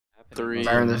3.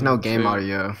 Byron, there's no game 2.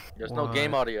 audio. There's no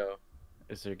game audio.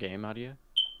 Is there game audio?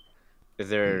 Is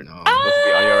there No. supposed to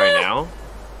be audio right now?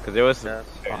 Because there was. Yes.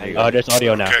 Oh, there's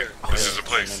audio now. Okay, this is the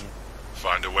place.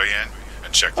 Find a way in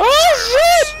and check the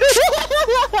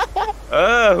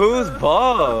Who's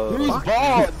bald? Who's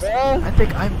bald, bro? I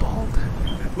think I'm bald.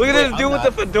 Look at this dude with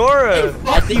the fedora.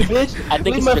 I think, bitch. I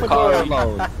think it's my fedora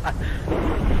alone.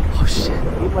 Oh shit.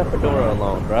 Leave my fedora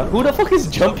alone, bro. Who the fuck is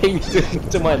jumping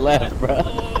to my left, bro?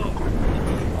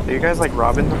 Are you guys like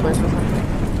robbing the place or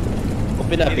something?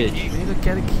 Open that bitch. We need to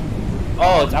get a key.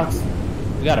 Oh, it's out.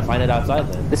 We gotta find it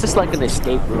outside then. This is like an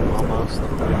escape room almost.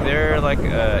 Is there like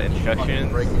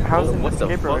instructions? How's the What the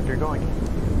escape room fuck? if you're going?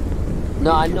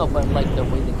 No, I know, but like the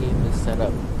way the game is set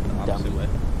up. Opposite way.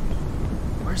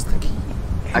 Where's the key?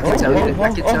 I can tell you.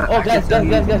 I can tell. I can tell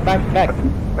you. Back.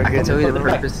 I can tell you the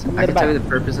Back. purpose. I can tell you the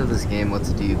purpose of this game, what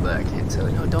to do, but I can't tell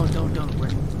you. No, don't. Come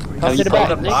to the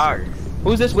back.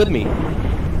 Who's this with me?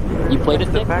 You played it,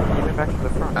 The Nick? back, even back to the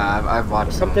front. I've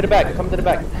watched. Come to the back. Come to the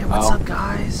back. Hey, what's up,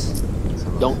 guys?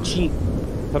 Don't cheat.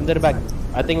 Come to the back.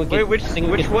 I think we can. Wait,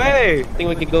 which way? I think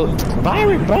we can go.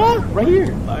 Byron, bro, right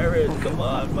here. Byron, come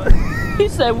on, buddy. He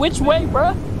said, which way,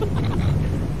 bruh?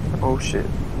 Oh shit.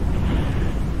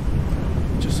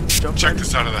 Just jump. Check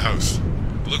this out of the house.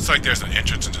 It looks like there's an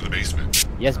entrance into the basement.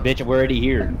 Yes, bitch, we're already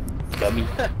here. Dummy.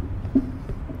 What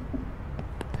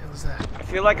was that? I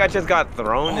feel like I just got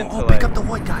thrown into Oh, like. pick up the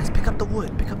wood, guys. Pick up the wood.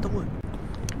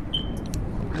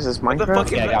 What is this, What the Minecraft? fuck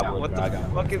is Yeah, I got that? one, What bro, I the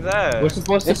got fuck is that? We're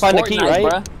supposed to It's find the key,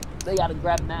 Fortnite, right? bruh. They gotta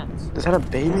grab mats. Is that a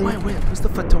baby? Wait, who's the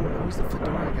fedora? Who's the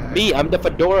fedora guy? Me, I'm the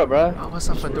fedora, bro. Oh, what's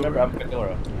up, Remember, fedora? I'm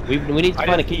fedora. We need to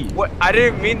find a key. What? I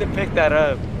didn't mean to pick that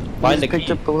up. Find I the just picked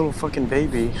key. up a little fucking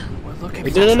baby. We're looking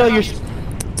Wait, for no, we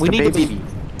The need the baby.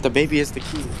 The baby is the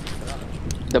key.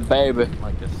 The baby.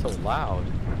 Like it's so loud.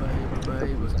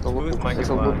 Baby. It's a little, Who's Mikey it's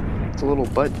a little, it's a little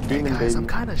butt Hey demon guys, I'm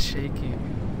baby. kind of shaky.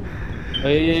 Oh,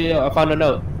 yeah, I found a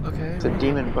note. Okay. It's a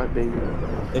demon butt baby.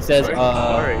 It says,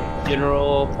 Sorry.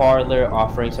 general parlor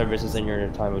offering services in your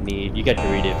time of need. You get to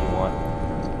read it if you want.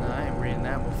 Nah, I ain't reading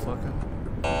that, motherfucker.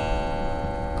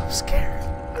 I'm scared.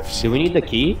 Do we need the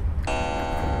key?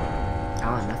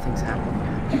 Alan, nothing's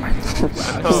happening. I'm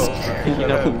scared. You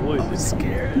know, I'm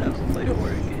scared. I haven't played a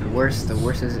horror game. The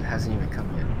worst is it hasn't even come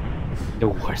yet. The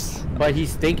worst. But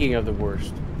he's thinking of the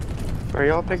worst. Are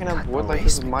y'all picking up wood like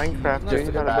this is Minecraft, dude?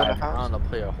 You gotta build a I house. want to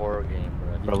play a horror game,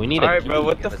 bro. Bro, we need a Alright, key. bro,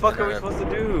 what the fuck are we supposed to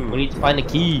We do? need to find the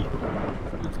key.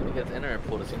 Who's gonna get the internet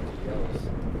pulled to something else?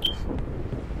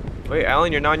 Wait,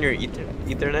 Alan, you're not on your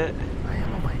Ethernet? I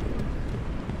am on my.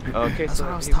 Okay, That's so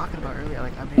what I was talking about earlier.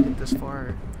 Like I made it this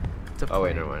far. To Oh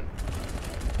wait, play. never mind.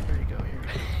 Here you go.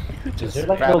 Is there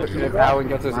like no key, If bro? Alan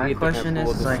gets his My Ethernet question pulled,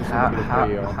 is this like, is how gonna be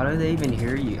pretty, do they even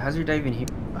hear you? How's your dad even hear?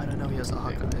 I don't know. He has a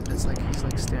Hawkeye. It's like he's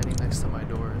like standing next to my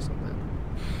door or something.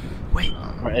 Wait.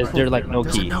 Or is there like no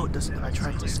There's a key? note. I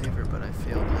tried to save her, but I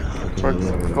failed. Bro,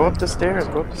 go up the stairs.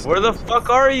 Go up the stairs. Where the fuck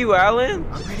are you, Alan?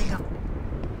 I'm reading up.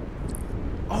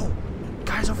 Oh,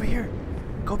 guys, over here.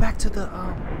 Go back to the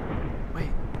Wait.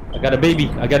 I got a baby.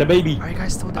 I got a baby. Are you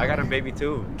guys still down I got a here? baby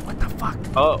too. What the fuck?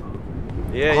 Oh.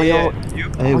 Yeah, Oh, yeah. y'all- You?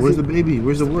 Hey, where's the baby?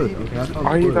 Where's the wood? Okay, I found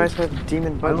All the you wood. guys have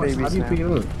demon How butt do babies you pick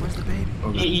now. it up? Where's the baby?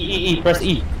 E. Press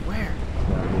E. Where?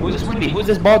 Who's this with me? Who's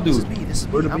this bald This is dude? me. This is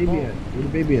me. Where the I'm baby bald. at? Where the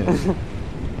baby at?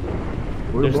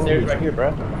 Where There's the stairs ball right here,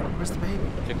 bro. Where's the baby?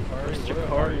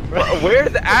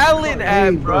 Where's Alan Hey,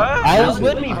 at, bro. bruh? Alan's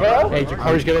with me, bro. Hey,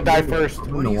 Jakar's gonna die first. I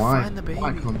Where don't do know you why. find the baby?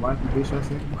 Why come back, bitch? I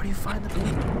said. Where do you find the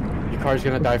baby? Jakar's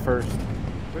gonna die first.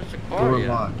 Where's Door Jakari?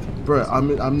 locked. Bro,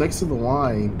 I'm next to the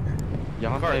wine.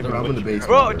 Y'all Bro, I'm in the basement.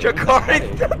 Bro,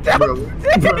 Jakari's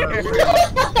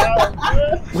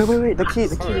Bro, Wait, the key,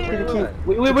 the key.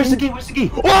 Wait, where's the key? Where's the key?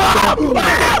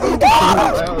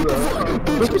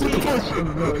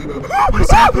 What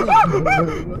is happening?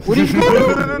 What is going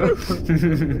on?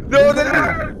 No.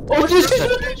 Oh, just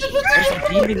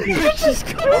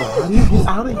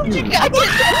how do you get out of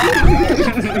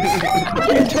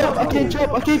here?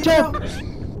 I can't jump.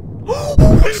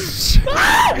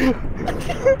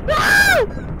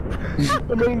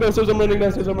 I'm running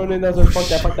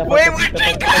downstairs. Fuck that. Wait,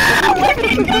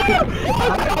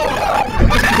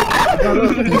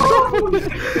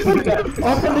 I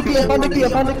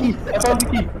found the key.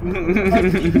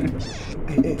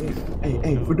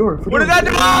 Hey, Fedora. What is that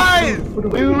device? Wait.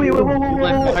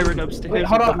 Byron upstairs. Wait,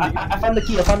 hold on. I found the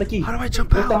key. How do I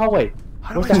jump Where's the out? hallway?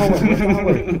 How do I Where's the jump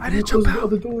hallway? out? I didn't jump Close the out.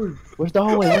 other door. Where's the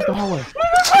hallway? I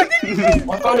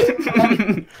found it.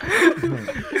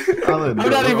 I'm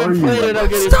not even playing. I'm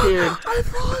getting scared. I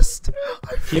lost.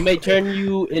 She may turn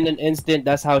you in an instant.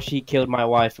 That's how she killed my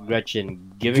wife,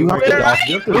 Gretchen. Giving her the doll.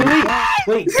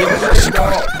 Wait, giving her the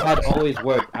doll had always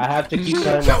worked. I have to keep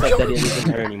telling myself that it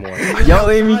isn't her anymore.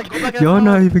 Y'all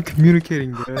not even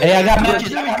communicating, bro. Hey, I got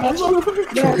matches. I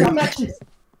got matches.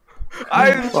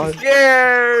 I'm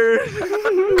scared.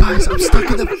 Guys, I'm stuck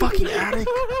in the fucking attic.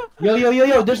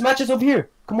 Yo, there's matches over here.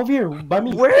 Come over here by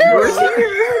me. Where?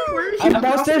 I'm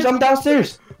downstairs.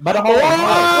 By the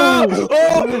hallway.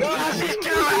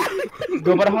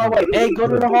 Go by the hallway. Hey, go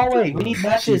to the hallway. We need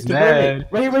matches to burn it.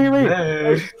 Right here.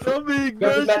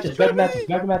 Grab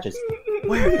the matches.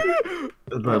 Where?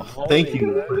 Bro, thank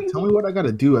you. Tell me what I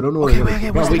gotta do. I don't know what I gotta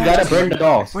do. Where's We the gotta matches? burn the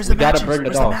dolls. Where's We the gotta matches? burn the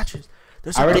Where's dolls. matches?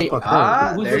 There's I already. Fuck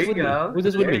Who's there this you with me? go. Who's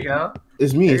this with There me? you go.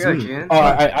 It's me. There It's you go, me. June.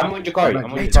 Alright, I'm on Jakari.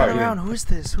 Hey, turn around. Who is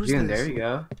this? Who's June, this? there you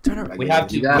go. Turn around. We have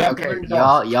to. You We got, have to okay, burn the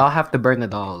dolls. y'all have to burn the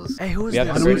dolls. Hey, who is We have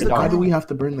this? to Why do burn Who's the the why do girl? we have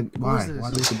to burn the? Why? this?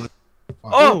 Why do we have to burn?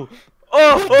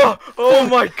 Oh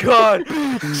my god.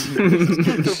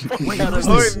 Wait,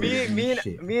 Alright,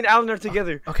 me and Alan are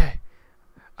together. Okay.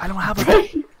 I don't have a.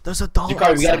 There's a doll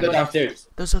Jakari, we gotta go outside. downstairs.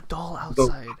 There's a doll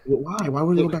outside. Why? Why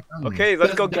would we go back down? Okay,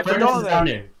 let's go get the furnace doll is down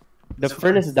then. there. The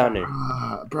furnace is down there.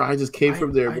 Bro, I just came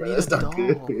from there, I bro. need That's a not doll.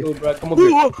 good. Yo, bro, come over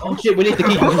here. Oh shit, we need the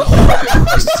key.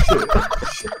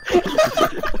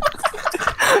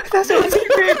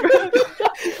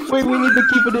 Wait, we need the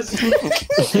key for this.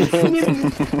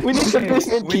 we need the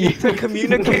basement We key. need to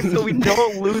communicate so we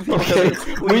don't lose each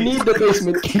other. We need the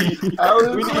basement key.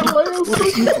 I'm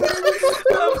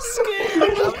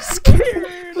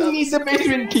scared. We need the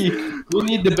basement key. We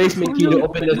need the basement key to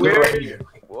open this door right here.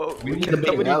 Whoa, We need the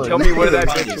somebody basement. tell me where that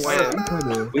Find bitch it.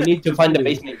 went. We need to find the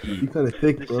basement You key. kind of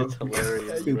thick, bro.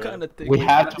 You kind of think. We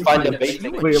have to find the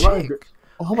basement. Wait, am I?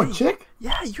 Oh, I'm a chick.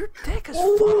 Yeah, you're thick as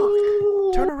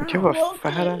fuck. Turn around. You have a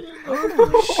fat ass.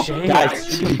 Oh shit.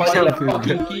 Guys, you can find the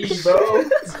fucking key, bro.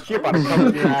 You're about to come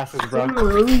in your asses, bro.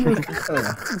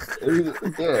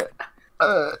 Yeah.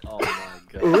 Oh my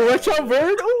god. What's up,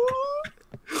 Bird?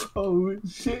 Oh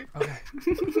shit. Okay.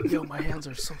 Yo, my hands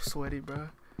are so sweaty, bro.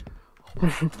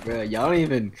 Bruh, y'all don't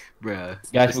even, bruh.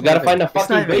 Guys, we gotta find the It's not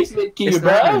fucking even- basement key, It's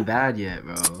not even bro. bad yet,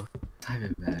 bro. It's not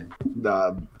even bad.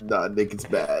 Nah, Nick, it's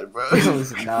bad, bro.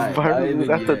 It's not Byron even is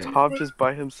at the yet. top just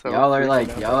by himself. Y'all are like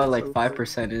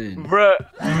 5% in. Bruh.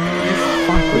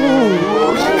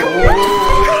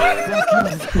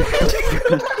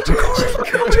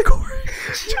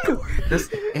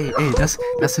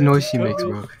 That's the noise she makes,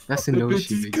 bro. That's the noise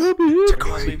she makes.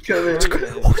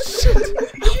 Oh shit.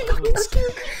 I'm fucking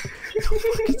scared. I'm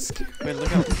fucking scared. Wait,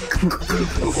 look out.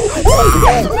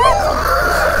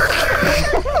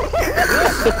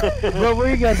 Bro, where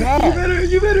you guys at?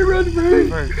 You better run,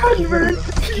 Bird.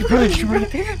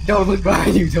 Don't look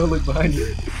behind you. Don't look behind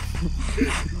you.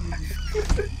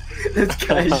 This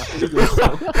guy.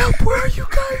 Help, where are you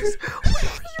guys? Where are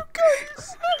you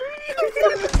guys?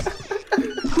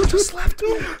 Who just left me?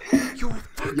 You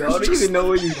fuckers Y'all don't just even know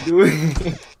what you're doing.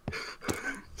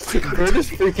 Bird is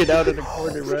freaking out in the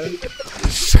corner, bro.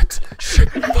 Shit.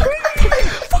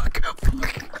 Fuck.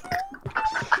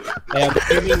 Hey,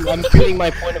 I'm feeling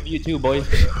my point of view too, boys.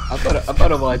 I'm about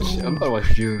to watch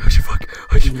June.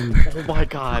 Oh my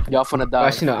god. Y'all finna die.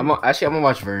 Actually, no. I'm gonna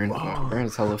watch Vern.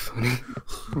 Vern's hella funny.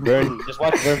 Vern, just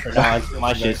watch Vern for now until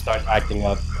my shit starts acting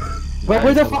up. But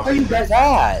where the fuck are you guys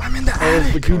at? I'm in the Oh,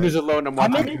 attic. June is alone. I'm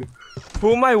watching you.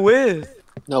 Who am I with?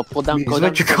 No, pull down. Go You're down.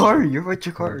 with Jakari. You're with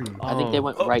Jakari. I think they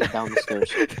went right down the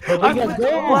stairs. I'm with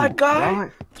the black guy.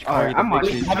 Alright, I'm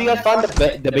watching. Have you guys found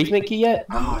the basement key yet?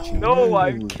 No,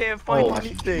 I can't find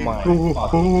anything. My fucking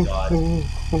god.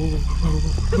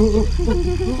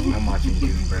 I'm watching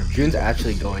June, bro. June's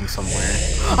actually going somewhere.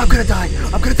 I'm gonna die.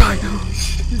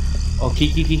 Oh,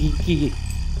 key.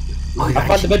 Oh, I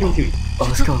found the bedroom key. Oh,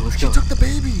 let's go. She took the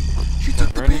baby. She took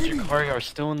the Vern and baby. Jakari are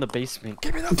still in the basement.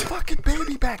 Give me the fucking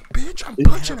baby back, bitch. I'm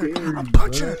punching her.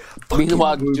 Fuck you.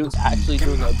 Meanwhile, June's actually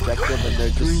doing an objective and they're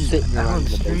just sitting around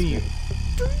in the basement.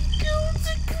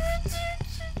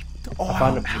 Oh, I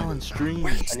found a Alan stream.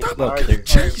 wait, I need stop. to go I'm up getting there.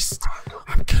 chased.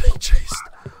 I'm getting chased.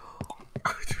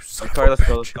 Sorry, let's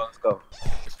go. That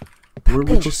Where we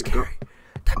bitch is supposed to go? scary.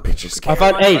 That bitch is I scary.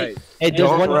 found. Hey, there's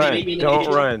Don't one run. baby in the Don't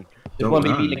kitchen. run. There's one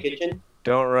baby in the kitchen.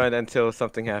 Don't run until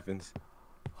something happens.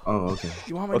 Oh, okay.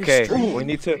 You want me Okay, to stream? we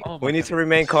need to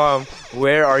remain calm.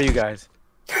 Where are you guys?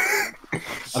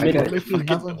 I'm in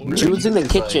the June's in the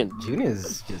kitchen. June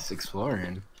is just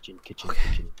exploring. kitchen.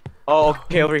 Oh,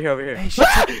 okay, over here. Hey, she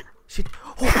guys, she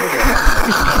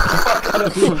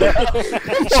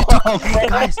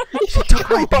took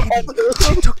my baby.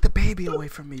 She took the baby. baby away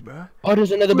from me, bro. Oh,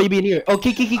 there's another baby in here. Oh, key.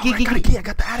 I got a key. I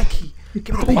got the attic key.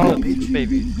 Give me the baby, Oh, bitch.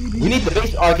 Baby. We need the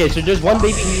base. Okay, so there's one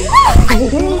baby here.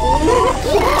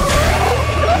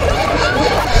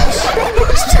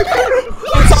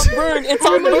 It's on burn! It's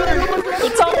on burn!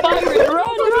 It's on fire!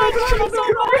 Run! It's on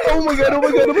fire! Oh my god!